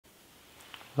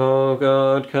O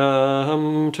God,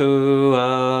 come to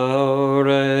our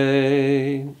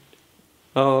aid.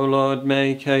 O Lord,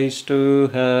 make haste to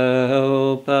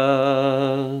help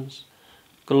us.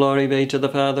 Glory be to the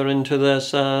Father, and to the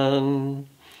Son,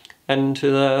 and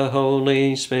to the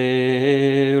Holy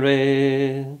Spirit,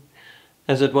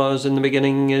 as it was in the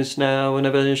beginning, is now, and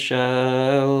ever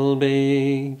shall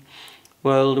be,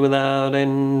 world without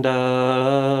end.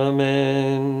 Amen.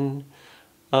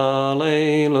 Alleluia.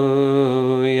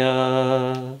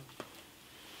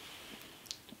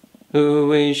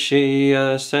 Who is she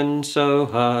ascends so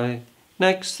high,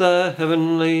 next the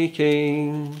heavenly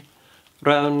King?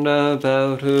 Round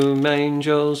about whom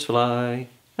angels fly,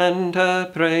 and her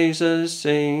praises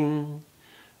sing.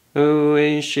 Who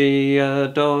is she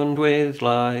adorned with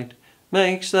light,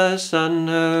 makes the sun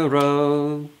her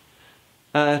robe?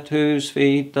 At whose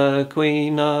feet the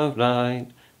Queen of Light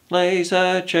lays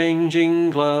her changing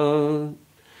globe?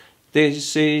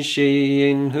 This is she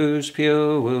in whose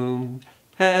pure womb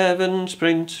heaven's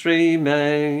Prince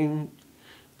remained.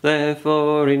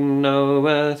 Therefore in no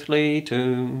earthly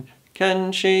tomb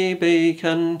can she be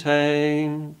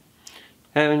contained.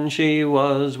 Heaven she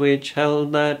was which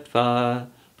held that fire,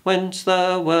 whence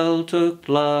the world took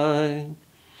light,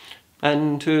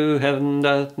 and to heaven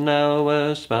doth now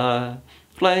aspire,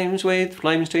 flames with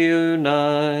flames to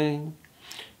unite.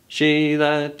 She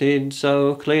that did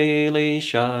so clearly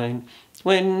shine,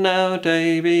 when now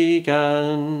day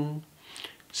began,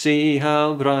 see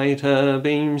how bright her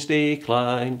beams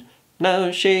decline,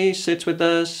 now she sits with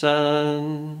the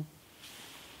sun.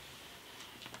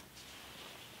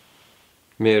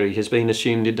 Mary has been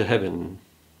assumed into heaven.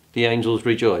 The angels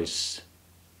rejoice.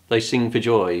 They sing for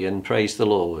joy and praise the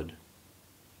Lord.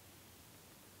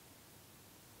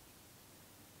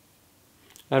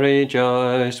 I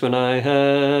rejoiced when I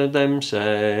heard them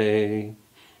say,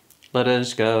 let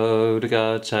us go to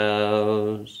God's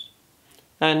house.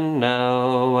 And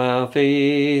now our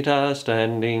feet are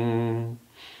standing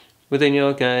within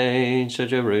your gates, O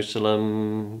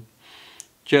Jerusalem.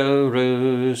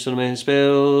 Jerusalem is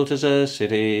built as a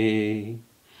city,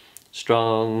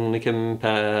 strongly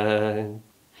compact.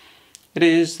 It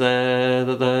is there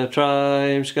that the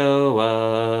tribes go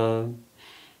up,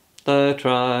 the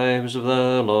tribes of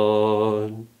the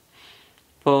Lord.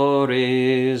 For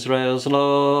Israel's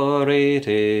law it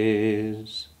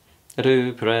is,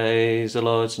 to praise the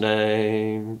Lord's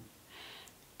name.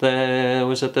 There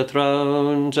was at the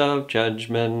thrones of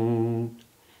judgment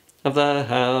of the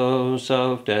house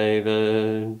of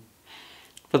David.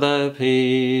 For the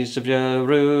peace of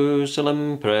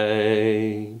Jerusalem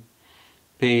pray.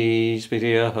 Peace be to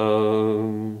your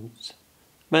homes.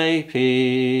 May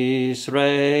peace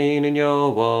reign in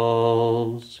your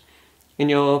walls, in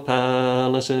your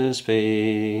palaces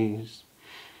peace.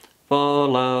 For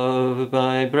love of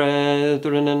my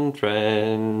brethren and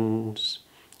friends,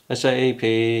 I say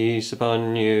peace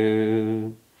upon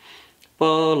you.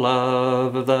 For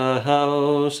love of the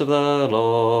house of the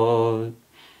Lord,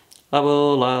 I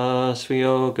will ask for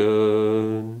your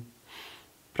good.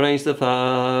 Praise the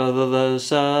Father, the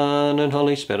Son, and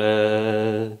Holy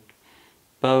Spirit,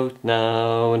 both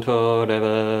now and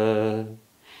forever.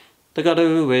 The God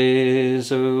who is,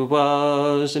 who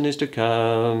was, and is to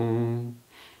come,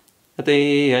 at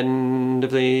the end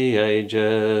of the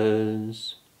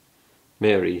ages.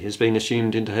 Mary has been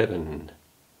assumed into heaven.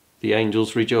 The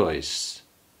angels rejoice.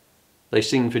 They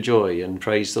sing for joy and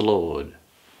praise the Lord.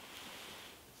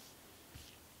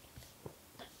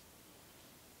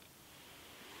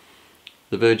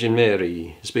 The Virgin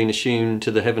Mary has been assumed to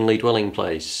the heavenly dwelling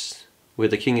place, where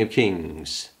the King of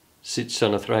Kings sits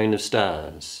on a throne of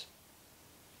stars.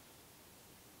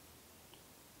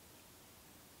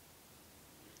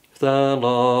 If the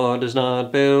Lord does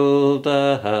not build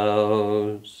the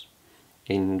house,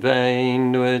 in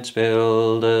vain do its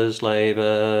builders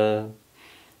labour.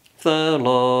 If the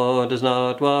Lord does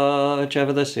not watch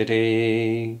over the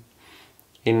city,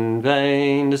 in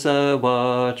vain does the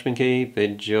watchman keep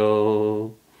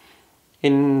vigil.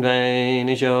 In vain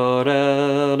is your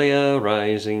early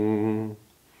arising,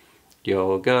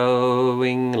 your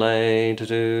going late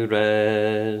to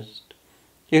rest.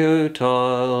 You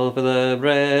toil for the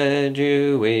bread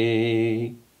you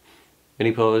eat, and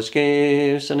he pours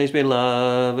gifts on his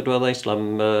beloved while they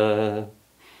slumber.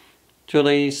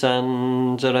 Truly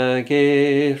sons are a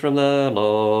gift from the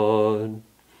Lord,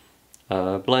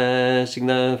 a blessing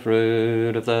the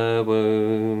fruit of the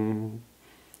womb.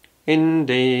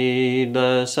 Indeed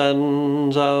the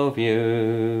sons of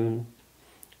youth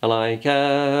are like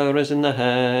arrows in the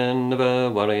hand of a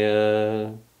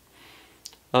warrior.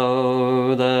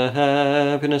 Oh, the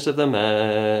happiness of the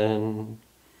man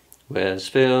who has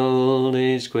filled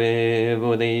his quiver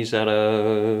with these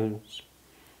arrows.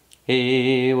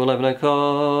 He will have no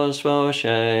cause for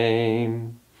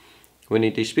shame when he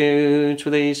disputes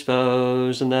with his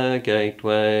foes in the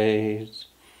gateways.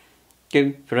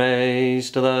 Give praise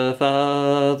to the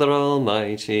Father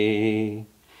Almighty,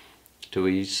 to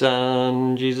his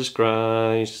Son, Jesus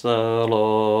Christ the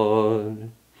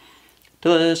Lord, to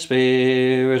the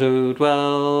Spirit who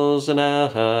dwells in our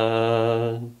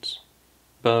hearts,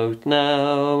 both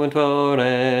now and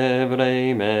forever.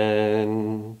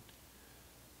 Amen.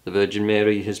 The Virgin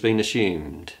Mary has been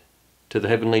assumed to the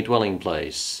heavenly dwelling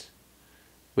place,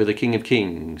 where the King of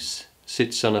Kings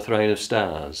sits on a throne of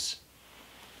stars.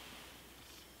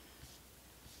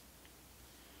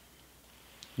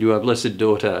 You are blessed,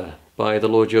 daughter, by the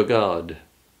Lord your God.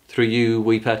 Through you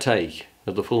we partake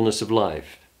of the fullness of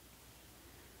life.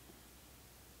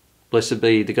 Blessed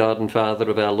be the God and Father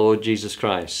of our Lord Jesus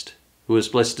Christ, who has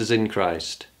blessed us in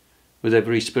Christ with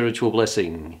every spiritual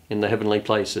blessing in the heavenly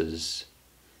places.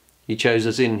 He chose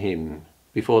us in him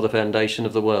before the foundation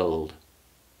of the world,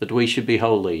 that we should be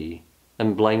holy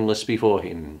and blameless before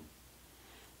him.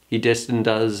 He destined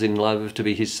us in love to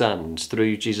be his sons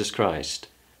through Jesus Christ,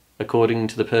 according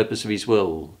to the purpose of his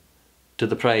will, to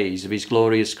the praise of his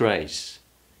glorious grace,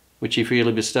 which he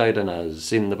freely bestowed on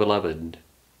us in the Beloved.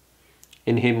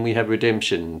 In him we have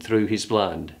redemption through his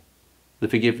blood, the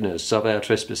forgiveness of our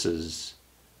trespasses,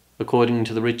 according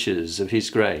to the riches of his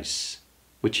grace,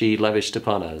 which he lavished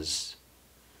upon us.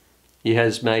 He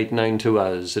has made known to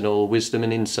us in all wisdom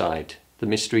and insight the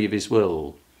mystery of his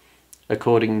will,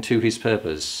 according to his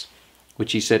purpose,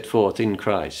 which he set forth in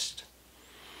Christ.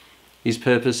 His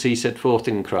purpose he set forth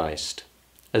in Christ,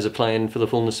 as a plan for the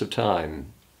fullness of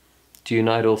time, to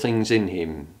unite all things in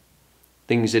him,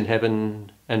 things in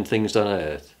heaven and things on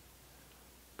earth.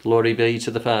 Glory be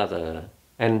to the Father,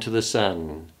 and to the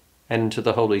Son, and to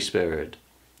the Holy Spirit,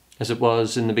 as it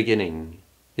was in the beginning,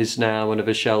 is now, and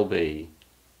ever shall be,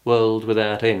 world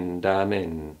without end.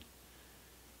 Amen.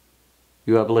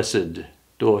 You are blessed,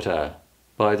 daughter,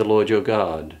 by the Lord your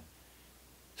God.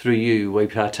 Through you we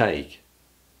partake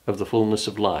of the fullness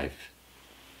of life.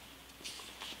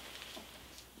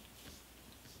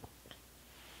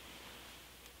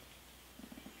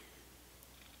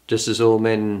 Just as all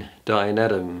men die in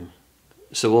Adam,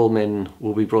 so all men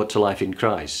will be brought to life in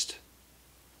Christ,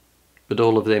 but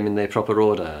all of them in their proper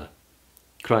order,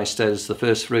 Christ as the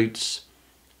first fruits,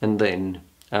 and then,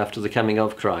 after the coming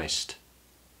of Christ,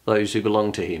 those who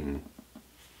belong to him.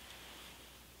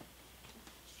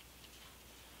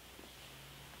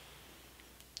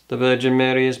 The Virgin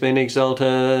Mary has been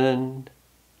exalted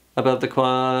above the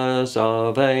choirs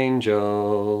of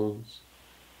angels.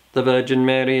 The Virgin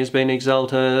Mary has been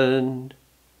exalted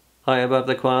high above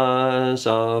the choirs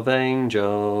of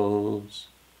angels.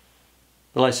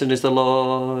 Blessed is the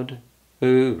Lord,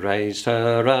 who raised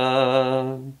her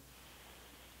up.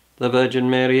 The Virgin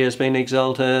Mary has been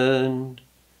exalted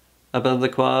above the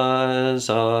choirs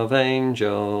of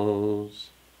angels.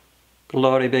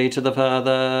 Glory be to the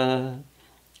Father,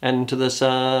 and to the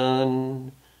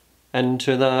Son, and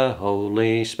to the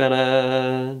Holy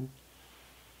Spirit.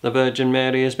 The Virgin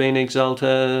Mary has been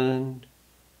exalted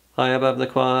high above the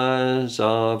choirs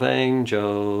of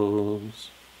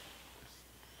angels.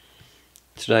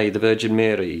 Today the Virgin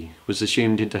Mary was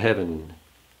assumed into heaven.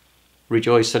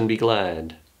 Rejoice and be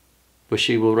glad, for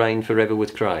she will reign forever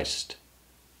with Christ.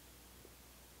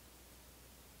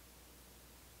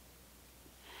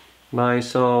 My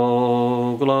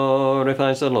soul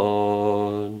glorifies the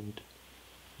Lord.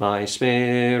 My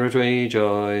spirit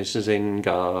rejoices in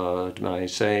God, my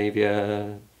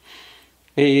Saviour.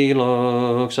 He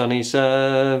looks on his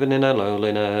servant in her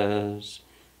lowliness.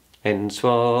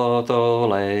 Henceforth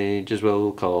all ages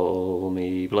will call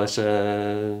me blessed.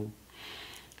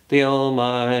 The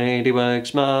Almighty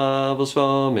works marvels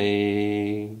for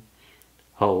me.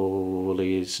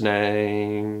 Holy is his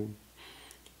name.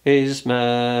 His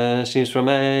mercies from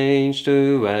age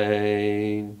to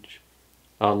age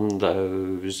on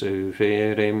those who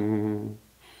fear him.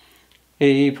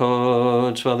 He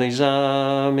puts forth his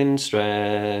arm in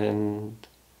strength,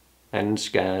 and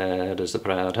scatters the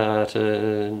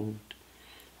proud-hearted.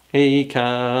 He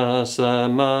casts the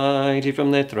mighty from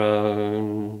their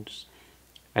thrones,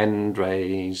 and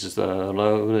raises the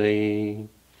lowly.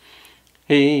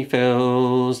 He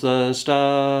fills the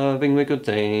starving with good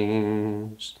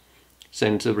things,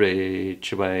 sends the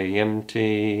rich away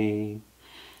empty.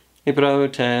 He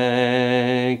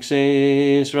protects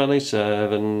Israel's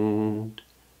servant,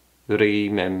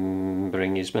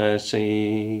 remembering his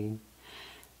mercy,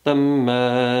 the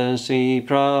mercy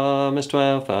promised to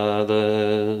our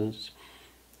fathers,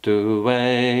 to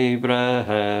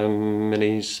Abraham and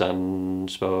his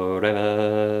sons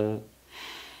forever.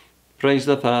 Praise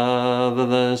the Father,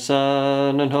 the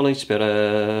Son, and Holy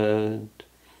Spirit,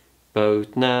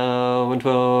 both now and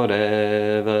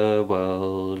forever,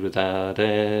 world without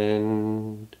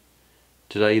end.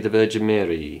 Today the Virgin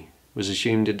Mary was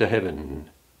assumed into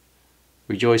heaven.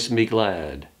 Rejoice and be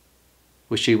glad,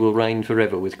 for she will reign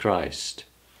forever with Christ.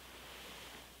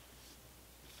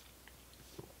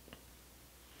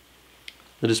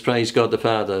 Let us praise God the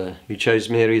Father, who chose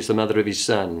Mary as the mother of his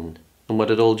Son, and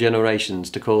wanted all generations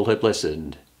to call her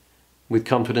blessed. With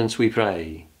confidence we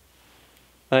pray.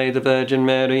 May the Virgin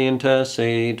Mary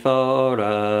intercede for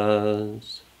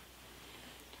us.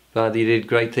 Father, you did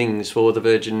great things for the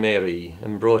Virgin Mary,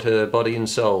 and brought her body and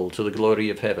soul to the glory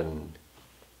of heaven.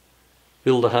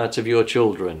 Fill the hearts of your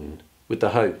children with the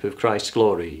hope of Christ's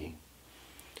glory.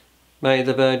 May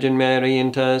the Virgin Mary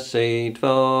intercede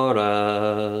for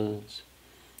us.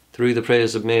 Through the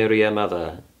prayers of Mary, our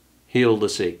Mother, heal the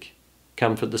sick,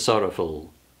 comfort the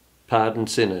sorrowful, pardon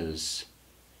sinners,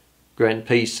 grant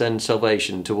peace and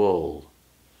salvation to all.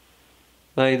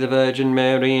 May the Virgin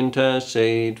Mary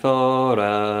intercede for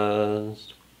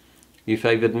us. You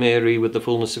favoured Mary with the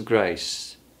fullness of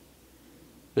grace.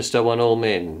 Bestow on all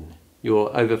men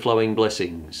your overflowing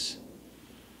blessings.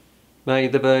 May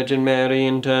the Virgin Mary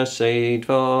intercede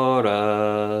for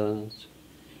us.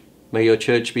 May your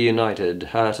Church be united,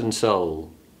 heart and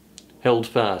soul, held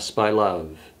fast by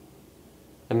love,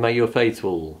 and may your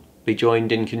faithful be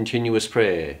joined in continuous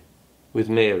prayer with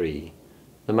Mary,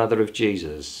 the Mother of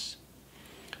Jesus.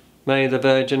 May the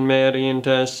Virgin Mary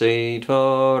intercede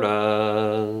for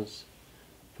us.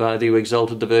 Father, you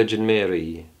exalted the Virgin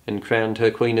Mary and crowned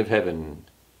her Queen of Heaven.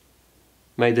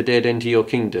 May the dead enter your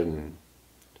kingdom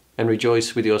and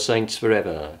rejoice with your saints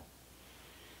forever.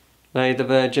 May the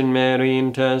Virgin Mary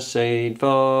intercede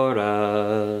for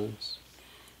us.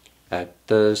 At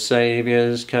the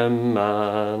Saviour's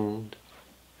command,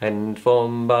 and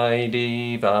formed by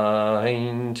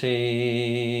divine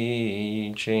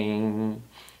teaching,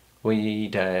 we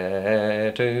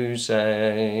dare to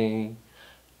say,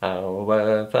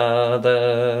 Our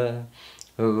Father,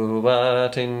 who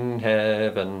art in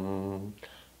heaven,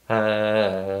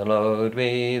 hallowed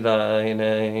be thy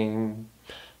name.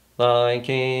 Thy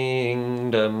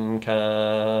kingdom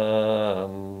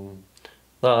come,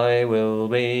 thy will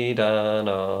be done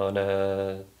on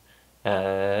earth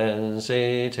as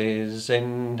it is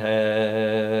in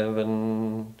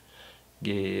heaven.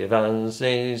 Give us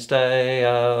this day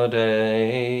our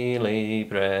daily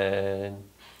bread,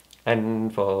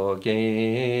 and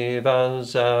forgive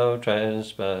us our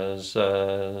trespasses,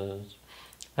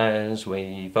 as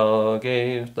we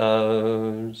forgive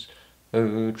those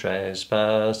who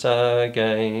trespass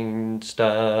against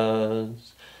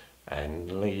us.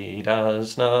 And lead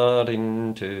us not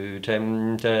into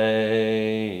temptation,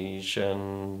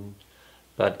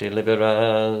 but deliver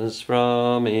us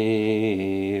from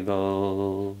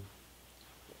evil.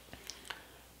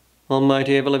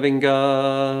 Almighty ever-living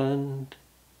God,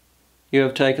 you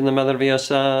have taken the mother of your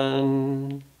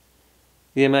Son,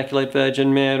 the Immaculate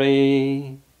Virgin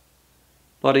Mary,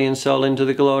 body and soul into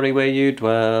the glory where you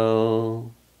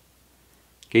dwell.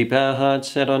 Keep our hearts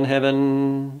set on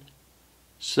heaven,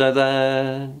 so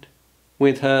that,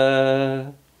 with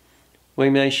her, we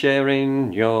may share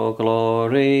in your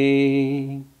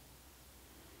glory.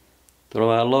 Through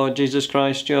our Lord Jesus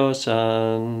Christ, your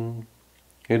Son,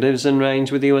 who lives and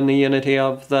reigns with you in the unity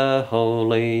of the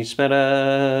Holy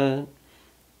Spirit,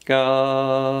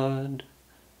 God,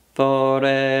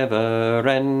 forever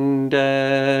and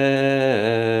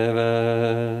ever.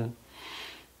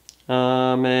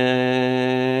 Amen.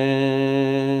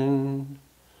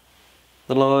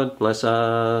 The Lord bless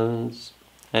us,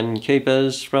 and keep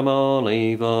us from all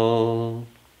evil,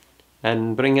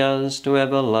 and bring us to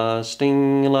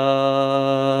everlasting life.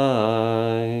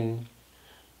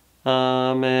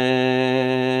 Amen.